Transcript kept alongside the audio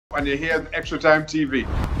and you're here at Extra Time TV.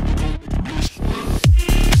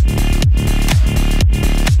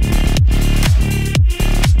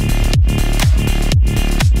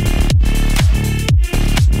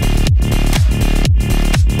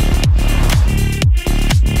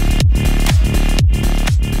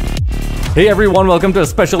 Hey everyone, welcome to a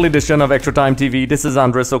special edition of Extra Time TV. This is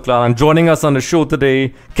Andres Oclan, and joining us on the show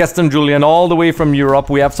today, Keston Julien, all the way from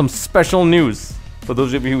Europe. We have some special news. For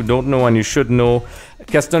those of you who don't know, and you should know,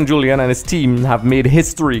 Keston Julien and his team have made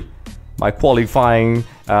history by qualifying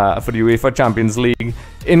for the UEFA Champions League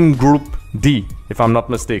in Group D, if I'm not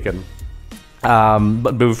mistaken.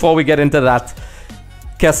 But before we get into that,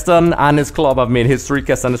 Keston and his club have made history.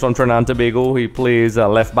 Keston is from Trinidad and Tobago. He plays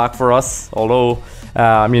left back for us, although,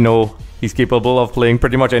 he's capable of playing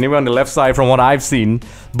pretty much anywhere on the left side from what I've seen.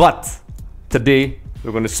 But today,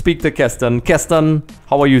 we're going to speak to Keston. Keston,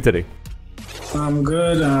 how are you today? I'm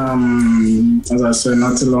good. As I said,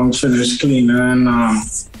 not too long, finished cleaning.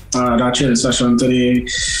 That training session today.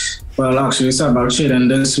 Well, actually, it's about training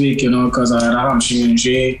this week, because I had a hamstring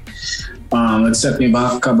injury. It set me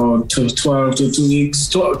back about 12 to 2 weeks,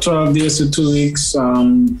 12 days to 2 weeks.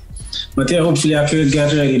 But yeah, hopefully I could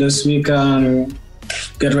get ready this week and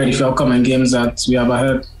get ready for upcoming games that we have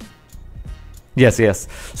ahead. Yes.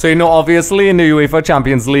 So, obviously in the UEFA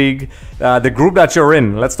Champions League, the group that you're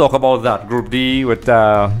in, let's talk about that. Group D with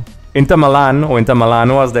Inter Milan, or Inter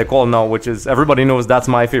Milano as they're called now, which is, everybody knows that's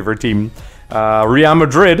my favorite team. Real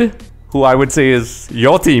Madrid, who I would say is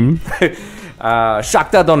your team.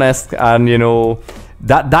 Shakhtar Donetsk, and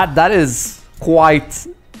that is quite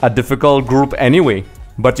a difficult group anyway.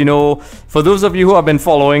 But for those of you who have been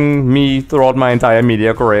following me throughout my entire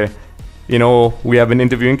media career, we have been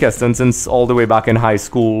interviewing Keston since all the way back in high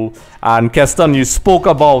school. And Keston, you spoke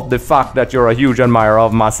about the fact that you're a huge admirer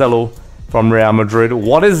of Marcelo from Real Madrid.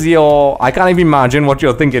 What is I can't even imagine what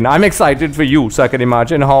you're thinking. I'm excited for you, so I can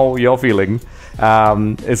imagine how you're feeling.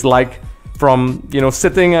 It's like from,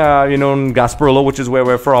 sitting, in Gasparillo, which is where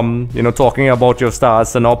we're from, talking about your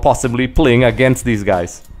stars and now possibly playing against these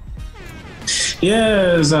guys.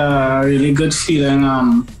 Yeah, it was a really good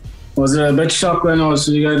feeling. Was a bit shocked when I was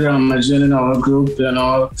Real Madrid in our group,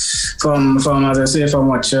 from as I say, from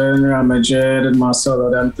watching Real Madrid and Marcelo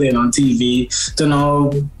them playing on TV to now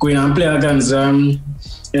going and play against them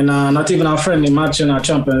in not even a friendly match in a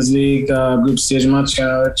Champions League group stage match,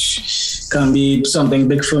 which can be something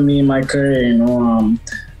big for me in my career.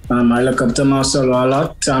 I look up to Marcelo a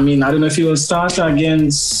lot. I mean, I don't know if he will start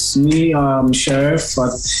against me, Sheriff,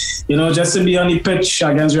 but just to be on the pitch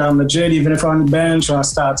against Real Madrid, even if on the bench or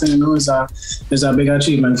starting, is a big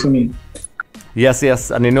achievement for me. Yes,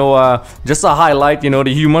 and just a highlight, the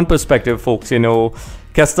human perspective, folks.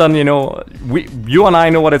 Keston, you and I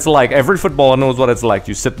know what it's like. Every footballer knows what it's like.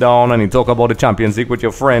 You sit down and you talk about the Champions League with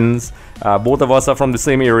your friends. Both of us are from the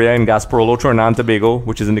same area in Gasparillo, Trinidad and Tobago,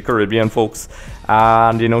 which is in the Caribbean, folks.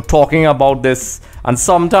 And, talking about this. And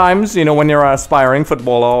sometimes, when you're an aspiring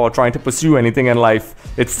footballer or trying to pursue anything in life,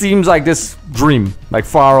 it seems like this dream, like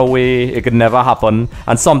far away, it could never happen.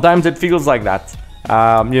 And sometimes it feels like that.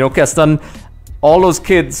 Keston, all those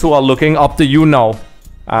kids who are looking up to you now,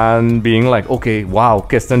 and being like, okay, wow,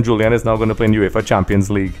 Keston Julien is now going to play in UEFA Champions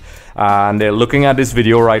League. And they're looking at this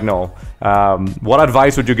video right now. What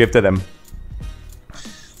advice would you give to them?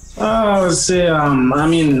 I would say,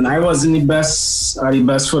 I wasn't the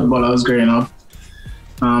best footballer I was growing up.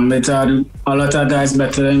 It had a lot of guys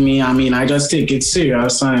better than me. I just take it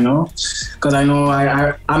serious, because I know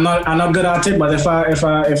I'm not good at it. But if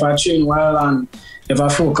I train well and if I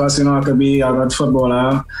focus, I could be a good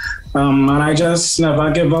footballer. And I just never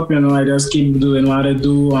give up, I just keep doing what I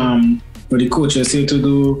do. What the coaches say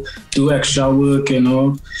to do extra work,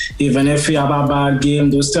 Even if you have a bad game,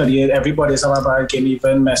 do study it. Everybody's have a bad game,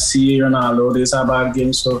 even Messi, Ronaldo, they have a bad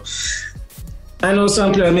game. So I know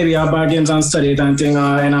some players maybe have bad games and study it and think,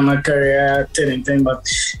 and I'm a career thing. But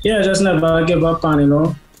yeah, just never give up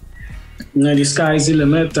and, the sky's the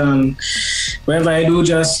limit, and whatever I do,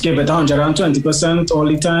 just give it 120% all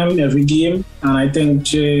the time, every game, and I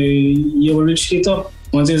think you will reach the top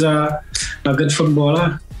once he's a good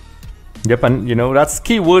footballer. Yep, and that's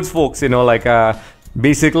key words, folks.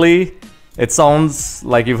 Basically, it sounds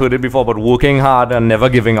like you've heard it before, but working hard and never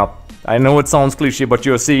giving up. I know it sounds cliche, but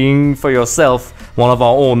you're seeing for yourself one of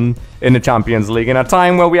our own in the Champions League in a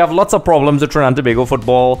time where we have lots of problems with Trinidad and Tobago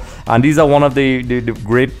football, and these are one of the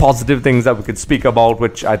great positive things that we could speak about,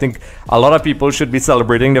 which I think a lot of people should be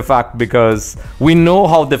celebrating the fact, because we know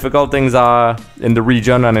how difficult things are in the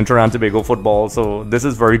region and in Trinidad and Tobago football, so this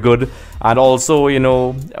is very good. And also, we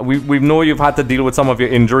know you've had to deal with some of your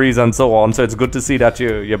injuries and so on, so it's good to see that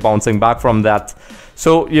you're bouncing back from that.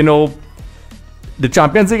 So, you know, the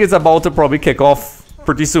Champions League is about to probably kick off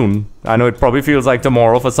pretty soon. I know it probably feels like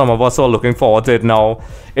tomorrow for some of us who are looking forward to it now.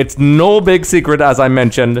 It's no big secret, as I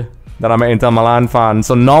mentioned, that I'm an Inter Milan fan.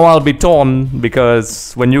 So now I'll be torn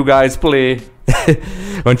because when you guys play,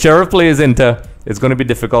 when Sheriff plays Inter, it's going to be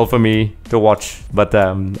difficult for me to watch. But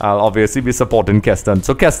I'll obviously be supporting Keston.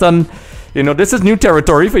 So Keston, you know, this is new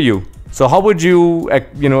territory for you. So how would you,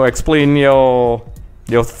 you know, explain your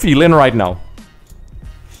feeling right now?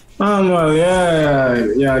 Well, yeah,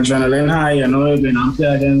 adrenaline high, you know, when I'm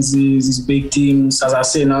playing against these big teams, as I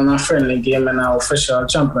say, not a friendly game and an official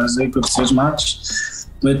Champions League group stage match,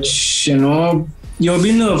 which, you know, you'll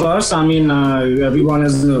be nervous. I mean, everyone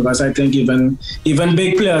is nervous. I think even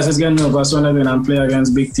big players is getting nervous when I play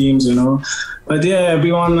against big teams, you know. But yeah,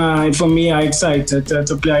 everyone, for me, I'm excited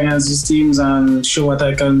to play against these teams and show what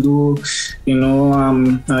I can do. You know,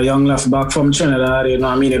 I'm a young left back from Trinidad, you know,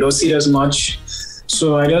 I mean, they don't see as much.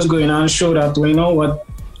 So I just go in and show that we know what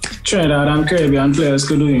Trinidad and Caribbean players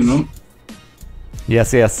could do, you know.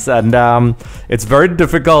 Yes, and it's very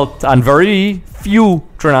difficult, and very few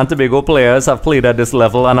Trinidad and Tobago players have played at this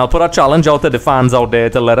level. And I'll put a challenge out to the fans out there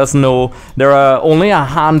to let us know there are only a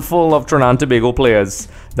handful of Trinidad and Tobago players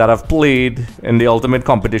that have played in the ultimate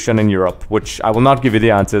competition in Europe, which I will not give you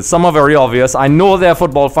the answers. Some are very obvious. I know there are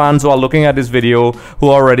football fans who are looking at this video who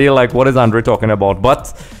are already like, what is Andre talking about?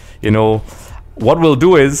 But, you know, what we'll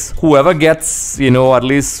do is whoever gets, you know, at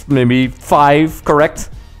least maybe 5 correct,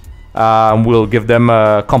 we'll give them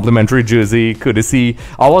a complimentary jersey courtesy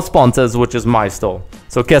our sponsors, which is my store.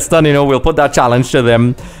 So Keston, you know, we'll put that challenge to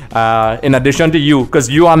them in addition to you, because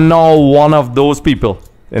you are now one of those people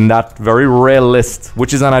in that very rare list,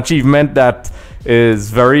 which is an achievement that is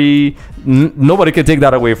very nobody can take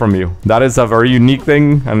that away from you. That is a very unique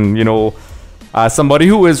thing, and you know, as somebody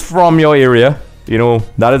who is from your area, you know,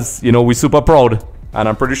 that is, you know, we're super proud, and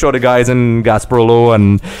I'm pretty sure the guys in Gasparillo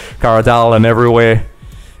and Caratal and everywhere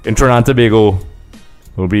in Trinidad and Tobago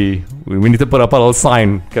will be, we need to put up a little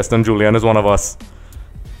sign, Keston Julien is one of us.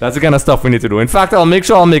 That's the kind of stuff we need to do. In fact, I'll make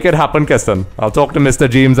sure I'll make it happen, Keston. I'll talk to Mr.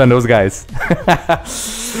 James and those guys.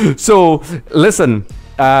 So, listen,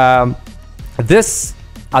 this,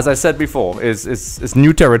 as I said before, is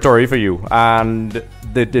new territory for you. And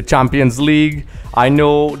the Champions League, I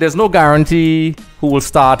know there's no guarantee who will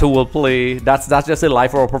start, who will play. That's just a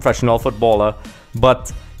life for a professional footballer.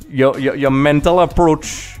 But your mental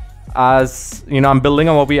approach, as you know, I'm building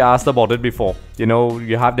on what we asked about it before. You know,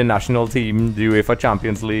 you have the national team, the UEFA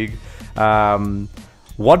Champions League.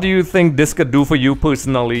 What do you think this could do for you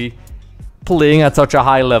personally, playing at such a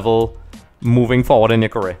high level, moving forward in your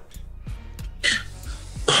career?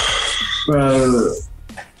 Well,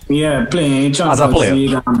 yeah, playing Champions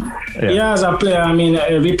League. As a player, I mean,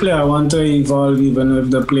 every player want to evolve, even if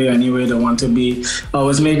they play anyway, they want to be,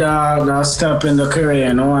 always make that step in the career,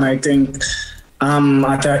 you know, and I think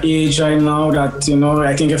at an age right now that, you know,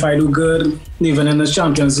 I think if I do good, even in the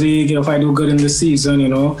Champions League, if I do good in the season, you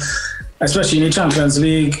know, especially in the Champions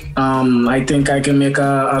League, I think I can make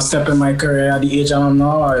a step in my career at the age I'm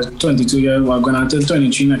now. I'm 22 years, we're going to turn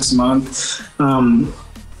 23 next month.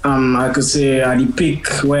 I could say at the peak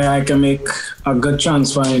where I can make a good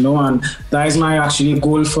transfer, you know, and that is my actually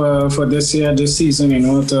goal for this year, this season, you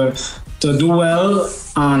know, to do well.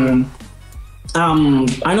 And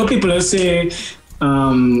I know people will say, it's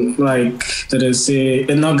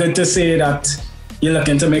not good to say that you're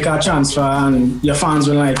looking to make a transfer and your fans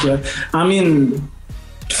will like you. I mean,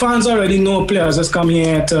 fans already know players just come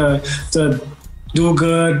here to do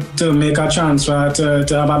good, to make a transfer, to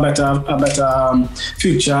have a better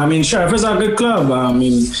future. I mean, Sheriff is a good club. I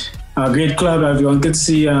mean, a great club. Everyone could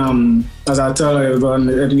see, as I tell everyone,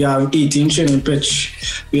 we have 18 training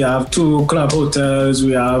pitch. We have 2 club hotels.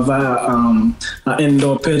 We have an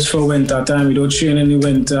indoor pitch for winter time. We don't train in the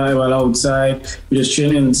winter, well outside. We just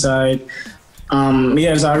train inside.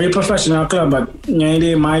 It's a real professional club, but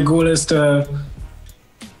anyway, my goal is to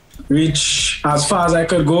reach as far as I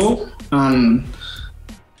could go.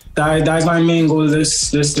 That's my main goal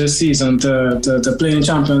this season, to play in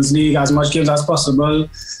Champions League as much games as possible,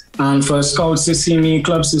 and for scouts to see me,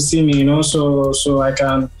 clubs to see me, you know, so I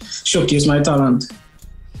can showcase my talent.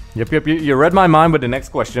 Yep. You read my mind with the next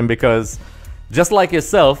question, because just like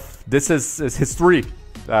yourself, this is history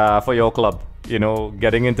for your club. You know,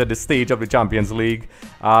 getting into the stage of the Champions League,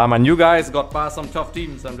 and you guys got past some tough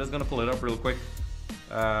teams. I'm just gonna pull it up real quick.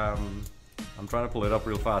 I'm trying to pull it up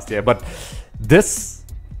real fast here, but this,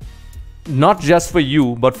 not just for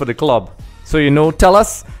you, but for the club. So, you know, tell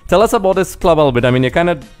us about this club a little bit. I mean, you kind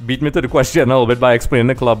of beat me to the question a little bit by explaining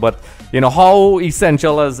the club, but, you know, how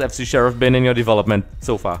essential has FC Sheriff been in your development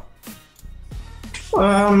so far?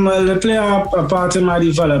 Well, they play a part in my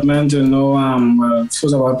development, you know.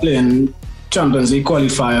 First of all, playing Champions League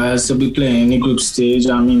qualifiers to be playing in the group stage.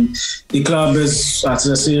 I mean, the club is, as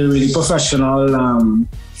I say, really professional.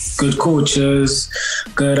 Good coaches,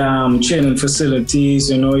 good training facilities.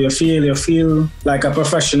 You know, you feel like a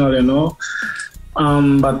professional. You know.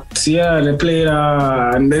 But yeah, they played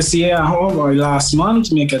this year or last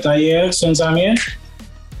month, make it a year since I'm here.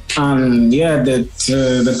 And yeah, they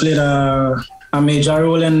played a major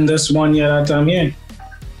role in this 1 year that I'm here.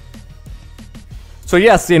 So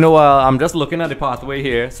yes, you know, I'm just looking at the pathway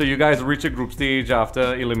here. So you guys reach a group stage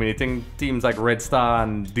after eliminating teams like Red Star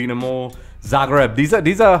and Dinamo Zagreb.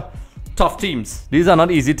 These are tough teams. These are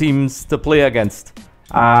not easy teams to play against.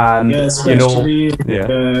 And yeah,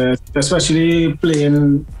 especially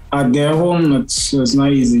playing at their home, it's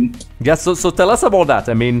not easy. Yes, so tell us about that.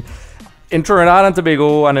 I mean, in Trinidad and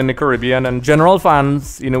Tobago and in the Caribbean and general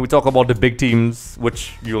fans, you know, we talk about the big teams,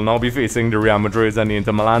 which you'll now be facing, the Real Madrids and the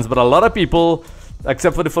Inter Milans. But a lot of people,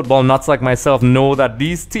 except for the football nuts like myself, know that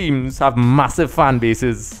these teams have massive fan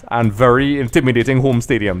bases and very intimidating home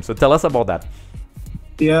stadiums. So tell us about that.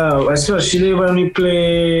 Yeah, especially when we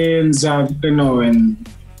play in in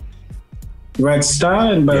Red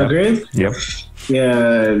Star in Belgrade. Yep.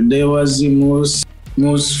 Yeah, there was the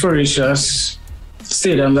most ferocious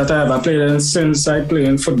stadium that I ever played in since I played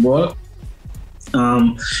in football.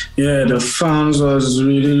 Yeah, the fans was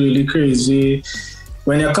really crazy.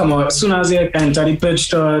 When you come out, as soon as you enter the pitch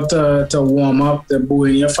to warm up, the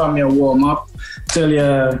booing you from your warm up till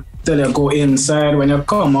you go inside. When you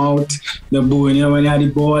come out, the booing you when you have the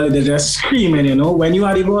ball, they're just screaming, you know. When you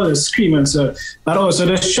have the ball, they're screaming. So but also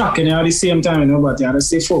they're shocking you at the same time, you know, but you have to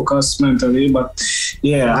stay focused mentally. But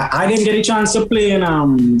yeah, I didn't get a chance to play in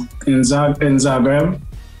Zagreb.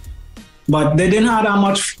 But they didn't have that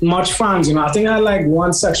much fans, you know. I think I had like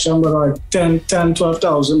one section, but like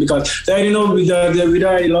 12,000 because they didn't know we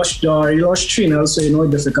already lost 3-0, so you know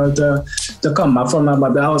it's difficult to come back from that.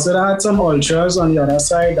 But they also had some ultras on the other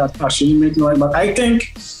side that actually make noise. But I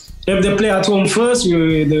think if they play at home first,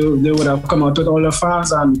 they would have come out with all the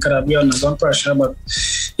fans and could have been under some pressure. But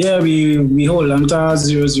yeah, we hold them to a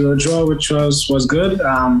 0-0 draw, which was good.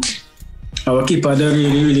 Our keeper did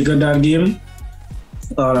really good that game.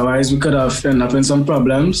 Otherwise, we could have ended up in some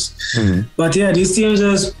problems. Mm-hmm. But yeah, these teams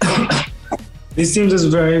is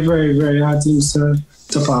very hard teams to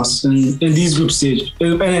pass in these group stage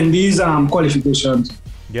and in these qualifications.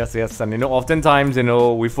 Yes, and you know, oftentimes, you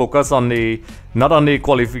know, we focus on not on the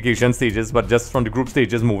qualification stages, but just from the group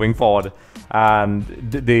stages moving forward, and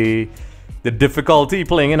the difficulty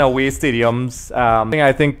playing in away stadiums.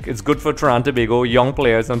 I think it's good for Trinidad and Tobago, young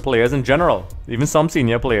players and players in general, even some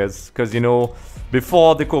senior players, because you know,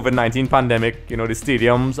 before the COVID-19 pandemic, you know, our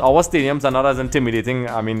stadiums are not as intimidating.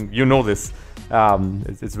 I mean, you know this. In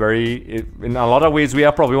a lot of ways, we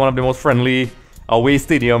are probably one of the most friendly away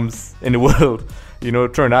stadiums in the world. You know,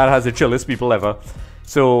 Trinidad has the chillest people ever.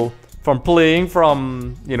 So from playing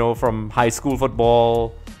from high school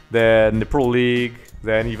football, then the Pro League,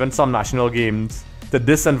 then even some national games, to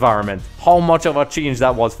this environment, how much of a change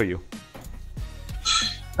that was for you?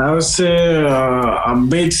 I would say a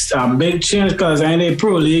big change because in the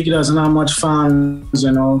Pro League doesn't have much fans,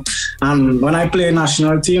 you know. And when I play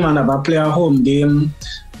national team and if I play a home game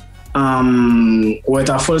with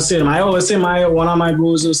a full stadium, I always say one of my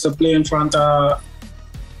goals is to play in front of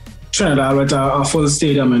Trinidad with a full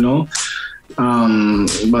stadium, you know.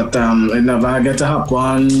 But it never get to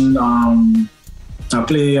happen. I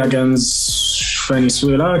play against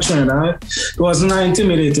Venezuela or Trinidad. It wasn't an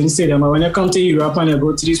intimidating stadium, but when you come to Europe and you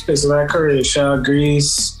go to these places like Croatia,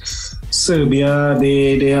 Greece, Serbia,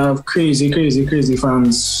 they have crazy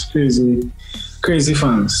fans. Crazy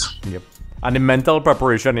fans. Yep. And the mental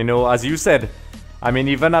preparation, you know, as you said, I mean,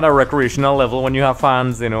 even at a recreational level, when you have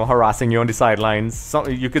fans, you know, harassing you on the sidelines,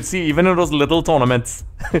 you could see even in those little tournaments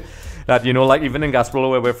that, you know, like even in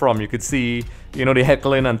Gasparillo where we're from, you could see, you know, the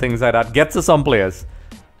heckling and things like that get to some players.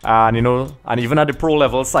 And, you know, and even at the pro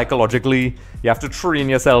level, psychologically, you have to train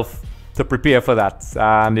yourself to prepare for that.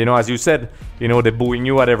 And, you know, as you said, you know, they're booing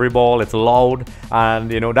you at every ball, it's loud.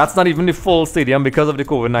 And, you know, that's not even the full stadium because of the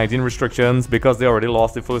COVID-19 restrictions, because they already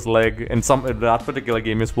lost the first leg in that particular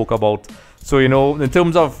game you spoke about. So, you know, in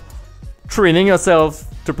terms of training yourself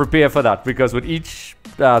to prepare for that, because with each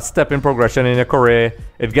step in progression in your career,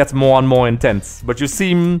 it gets more and more intense. But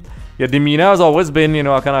your demeanor has always been, you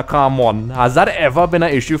know, a kind of calm one. Has that ever been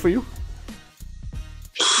an issue for you?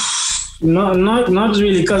 Not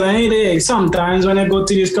really, because sometimes when I go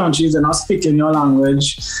to these countries, they're not speaking your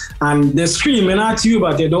language and they're screaming at you,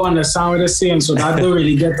 but they don't understand what they're saying. So that don't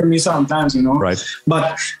really get to me sometimes, you know. Right.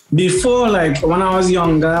 But before, like when I was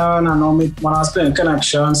younger, and I know when I was playing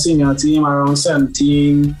Connection, senior team around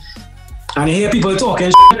 17, and you hear people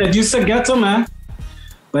talking shit, it used to get to me.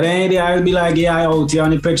 But then I'll be like, yeah, I out here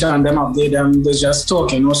on the picture and them up there, they're just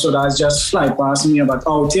talking, you know, so that's just fly past me. But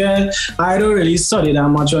out here, I don't really study that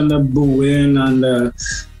much on the booing and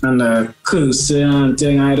the cursing and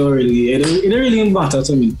thing. I don't really, it don't really matter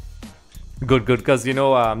to me. Good, because, you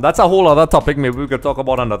know, that's a whole other topic maybe we could talk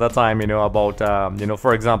about another time, you know, about, you know,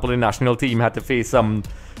 for example, the national team had to face some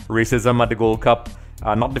racism at the Gold Cup.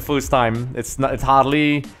 Not the first time. It's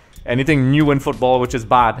hardly anything new in football, which is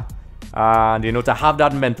bad. And, you know, to have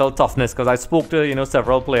that mental toughness, because I spoke to, you know,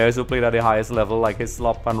 several players who played at the highest level, like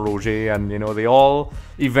Hislop and Roger, and, you know, they all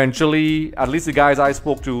eventually, at least the guys I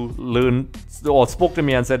spoke to, learned or spoke to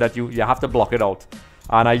me and said that you have to block it out.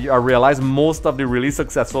 And I realized most of the really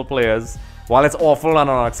successful players, while it's awful and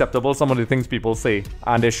unacceptable, some of the things people say,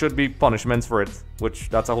 and there should be punishments for it, which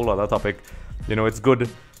that's a whole other topic. You know, it's good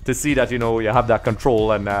to see that, you know, you have that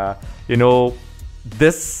control and, you know,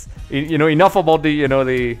 this... You know, enough about the, you know,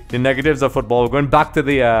 the negatives of football. We're going back to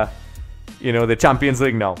the, you know, the Champions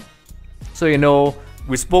League now. So, you know,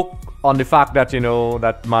 we spoke on the fact that, you know,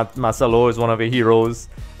 that Marcelo is one of the heroes.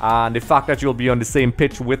 And the fact that you'll be on the same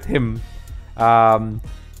pitch with him.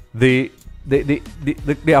 The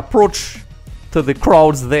approach to the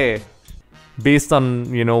crowds there, based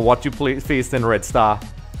on, you know, what you faced in Red Star,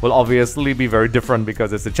 will obviously be very different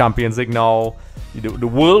because it's the Champions League now. The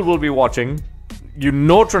world will be watching. You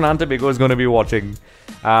know Trinidad Tobago is going to be watching.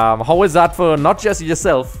 How is that for not just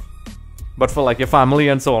yourself, but for like your family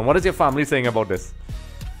and so on? What is your family saying about this?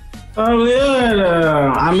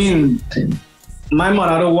 Yeah, I mean, my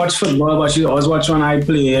mother don't watch football, but she always watch when I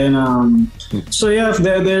play. And so yeah,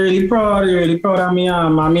 they're really proud. They're really proud of me. I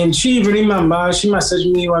mean, she even remember, she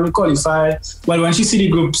messaged me when we qualified. Well, when she see the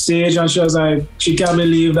group stage, and she was like, she can't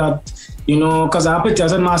believe that, you know, because I put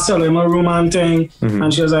her Marcelo in my room and thing.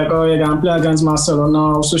 And she was like, oh, you're going to play against Marcelo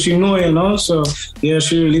now. So she know, you know. So yeah,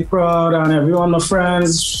 she really proud. And everyone, my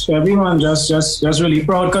friends, everyone just really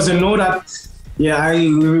proud because they know that, yeah,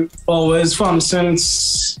 I always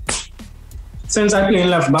since I play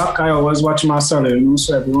left back, I always watch Marcelo, you know.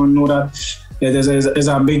 So everyone know that it is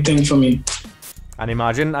a big thing for me. And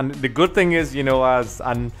imagine, and the good thing is, you know,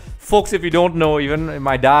 and folks, if you don't know, even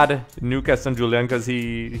my dad knew Keston Julien because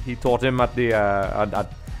he taught him at the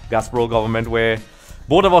at Gasparillo government, where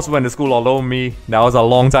both of us went to school, although me, that was a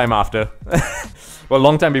long time after. Well,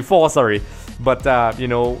 long time before, sorry. But, you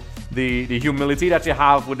know, the humility that you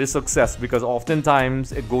have with this success, because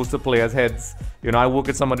oftentimes it goes to players' heads. You know, I work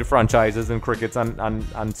at some of the franchises in cricket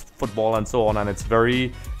and football and so on, and it's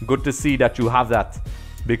very good to see that you have that.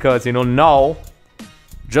 Because, you know, now,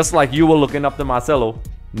 just like you were looking up to Marcelo,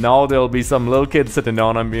 now there'll be some little kids sitting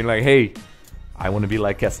down and being like, hey, I want to be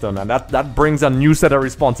like Keston. And that brings a new set of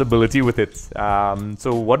responsibility with it.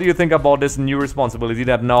 So what do you think about this new responsibility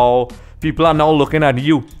that now people are now looking at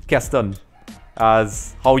you, Keston,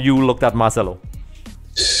 as how you looked at Marcelo?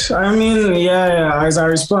 I mean, yeah, it's a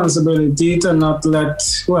responsibility to not let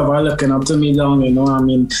whoever looking up to me down, you know. I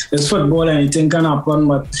mean, it's football, anything can happen.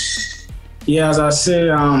 But yeah, as I say,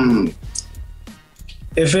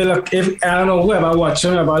 if I don't know whoever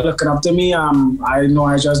watching, whoever looking up to me, I know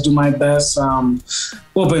I just do my best.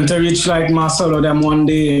 Hoping to reach like Marcelo them one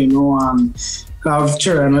day, you know, have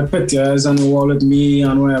children with pictures and the wall with me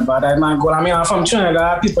and whatever. That's my goal. I mean, I'm from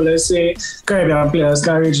Trinidad. People they say Caribbean players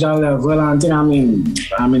can reach that level and thing. I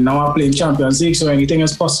mean, now I'm playing Champions League, so anything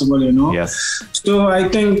is possible, you know. Yes. So I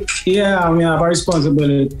think, yeah, I mean, I have a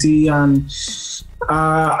responsibility, and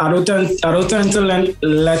I don't tend to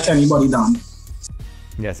let anybody down.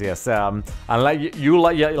 Yes. And like you,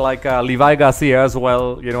 like Levi Garcia as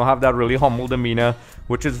well, you know, have that really humble demeanor,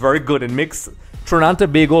 which is very good. It makes Trinidad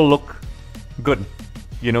Tobago look good,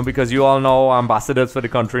 you know, because you all know ambassadors for the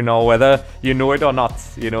country now, whether you know it or not.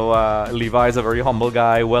 You know, Levi is a very humble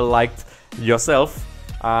guy, well liked yourself,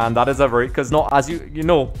 and that is a very, because no, as you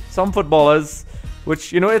know, some footballers,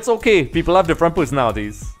 which, you know, it's okay, people have different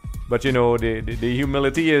personalities, but you know, the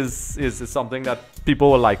humility is something that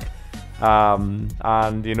people will like.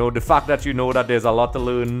 And you know, the fact that you know that there's a lot to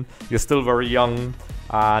learn, you're still very young,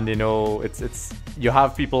 and you know, it's you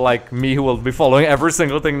have people like me who will be following every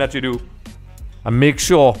single thing that you do, and make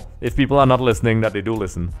sure if people are not listening that they do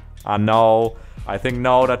listen. And now I think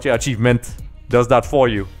now that your achievement does that for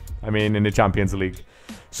you, I mean, in the Champions League.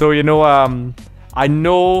 So you know, I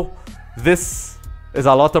know this is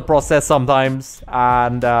a lot to process sometimes,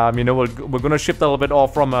 and you know, we're going to shift a little bit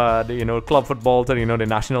off from the, you know, club football to, you know, the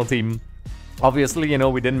national team. Obviously, you know,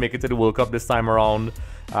 we didn't make it to the World Cup this time around.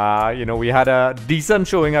 You know, we had a decent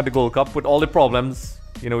showing at the Gold Cup with all the problems,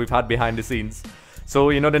 you know, we've had behind the scenes. So,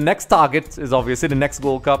 you know, the next target is obviously the next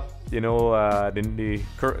Gold Cup, you know, the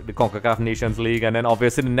CONCACAF Nations League, and then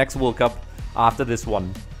obviously the next World Cup after this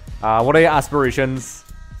one. What are your aspirations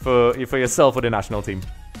for yourself for the national team?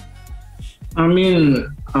 I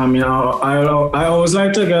always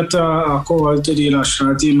like to get a call to the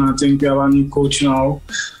national team. I think we have a new coach now.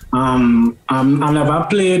 I never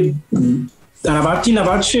played. He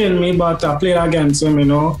never trained me, but I played against him, you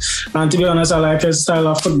know. And to be honest, I like his style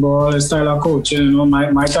of football, his style of coaching, you know,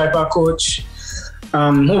 my type of coach.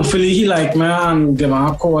 Hopefully he like me and give him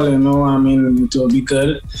a call, you know. I mean, it will be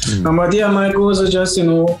good. But yeah, my goals are just, you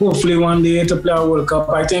know, hopefully one day to play a World Cup.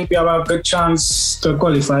 I think we have a good chance to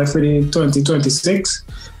qualify for the 2026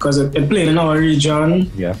 because it played in our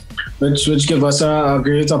region, yeah, which give us a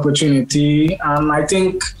great opportunity. And I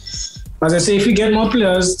think, as I say, if we get more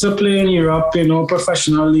players to play in Europe, you know,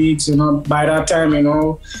 professional leagues, you know, by that time, you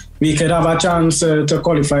know, we could have a chance to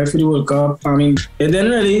qualify for the World Cup. I mean, it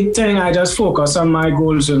didn't really think I just focus on my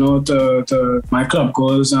goals, you know, to my club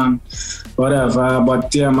goals and whatever.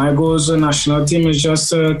 But yeah, my goals in the national team is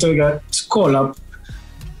just to get called up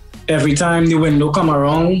every time the window come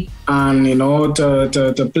around and, you know,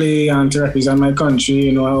 to play and to represent my country.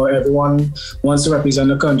 You know, everyone wants to represent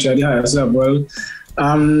the country at the highest level.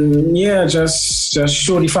 Yeah, just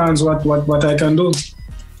show the fans what I can do.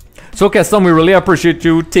 So Keston, we really appreciate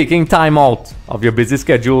you taking time out of your busy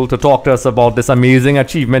schedule to talk to us about this amazing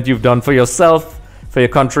achievement you've done for yourself, for your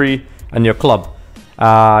country, and your club.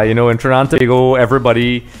 You know, in Trinidad Tobago,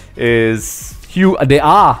 everybody is huge. They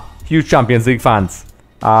are huge Champions League fans.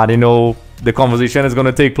 You know, the conversation is going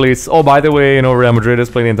to take place. Oh, by the way, you know, Real Madrid is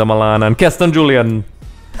playing Inter Milan, and Keston Julien,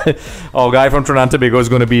 our guy from Trinidad Tobago, is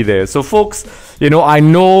going to be there. So folks, you know, I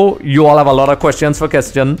know you all have a lot of questions for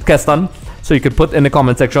Keston, so you could put in the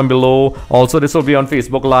comment section below. Also, this will be on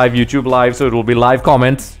Facebook Live, YouTube Live, so it will be live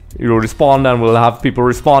comments. You'll respond and we'll have people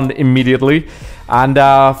respond immediately. And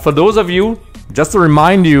for those of you, just to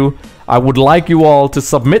remind you, I would like you all to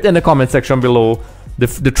submit in the comment section below the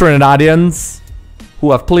Trinidadians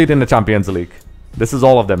who have played in the Champions League. This is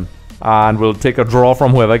all of them, and we'll take a draw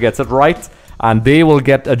from whoever gets it right, and they will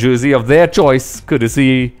get a jersey of their choice,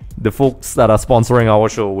 courtesy the folks that are sponsoring our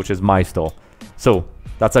show, which is my store. So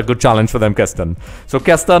that's a good challenge for them, Keston. So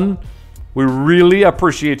Keston, we really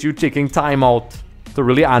appreciate you taking time out to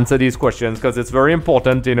really answer these questions, because it's very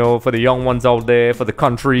important, you know, for the young ones out there, for the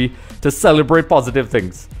country, to celebrate positive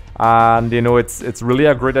things. And you know, it's really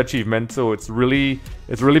a great achievement. So it's really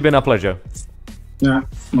been a pleasure. Yeah,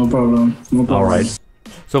 no problem. No problem. All right.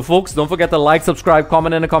 So folks, don't forget to like, subscribe,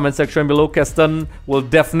 comment in the comment section below. Keston will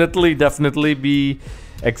definitely be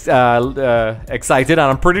excited, and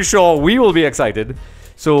I'm pretty sure we will be excited.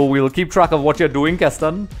 So we'll keep track of what you're doing,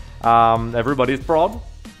 Keston. Everybody's proud,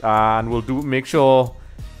 and we'll make sure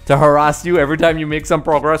to harass you every time you make some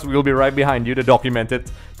progress. We'll be right behind you to document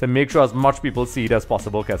it, to make sure as much people see it as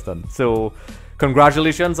possible, Keston. So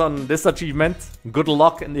congratulations on this achievement. Good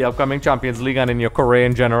luck in the upcoming Champions League and in your career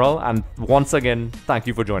in general. And once again, thank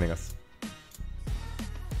you for joining us.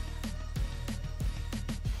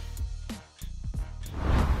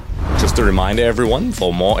 Just a reminder, everyone,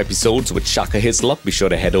 for more episodes with Shaka Hislop, be sure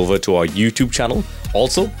to head over to our YouTube channel.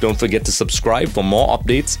 Also, don't forget to subscribe for more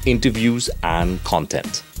updates, interviews, and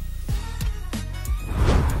content.